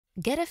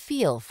Get a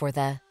feel for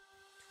the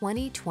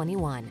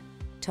 2021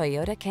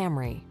 Toyota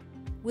Camry.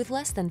 With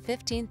less than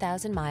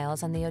 15,000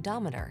 miles on the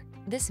odometer,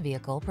 this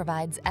vehicle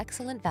provides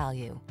excellent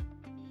value.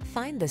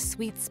 Find the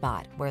sweet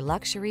spot where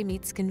luxury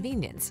meets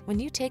convenience when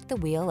you take the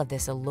wheel of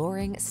this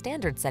alluring,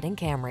 standard-setting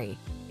Camry.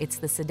 It's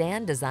the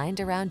sedan designed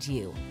around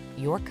you,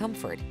 your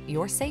comfort,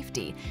 your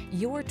safety,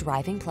 your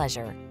driving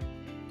pleasure.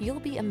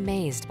 You'll be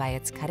amazed by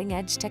its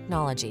cutting-edge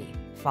technology,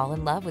 fall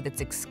in love with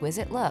its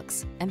exquisite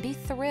looks, and be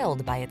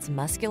thrilled by its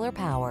muscular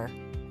power.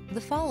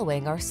 The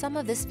following are some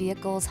of this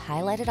vehicle's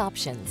highlighted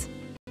options: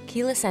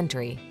 keyless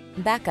entry,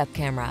 backup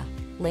camera,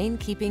 lane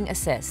keeping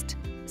assist,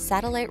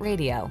 satellite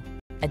radio,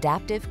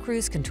 adaptive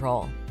cruise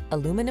control,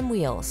 aluminum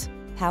wheels,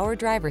 power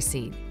driver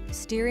seat,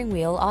 steering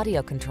wheel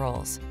audio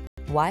controls,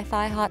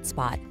 Wi-Fi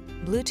hotspot,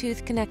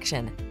 Bluetooth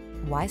connection.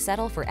 Why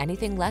settle for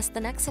anything less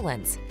than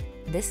excellence?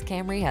 This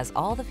Camry has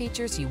all the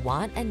features you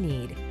want and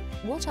need.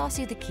 We'll toss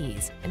you the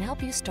keys and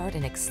help you start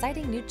an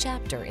exciting new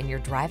chapter in your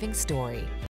driving story.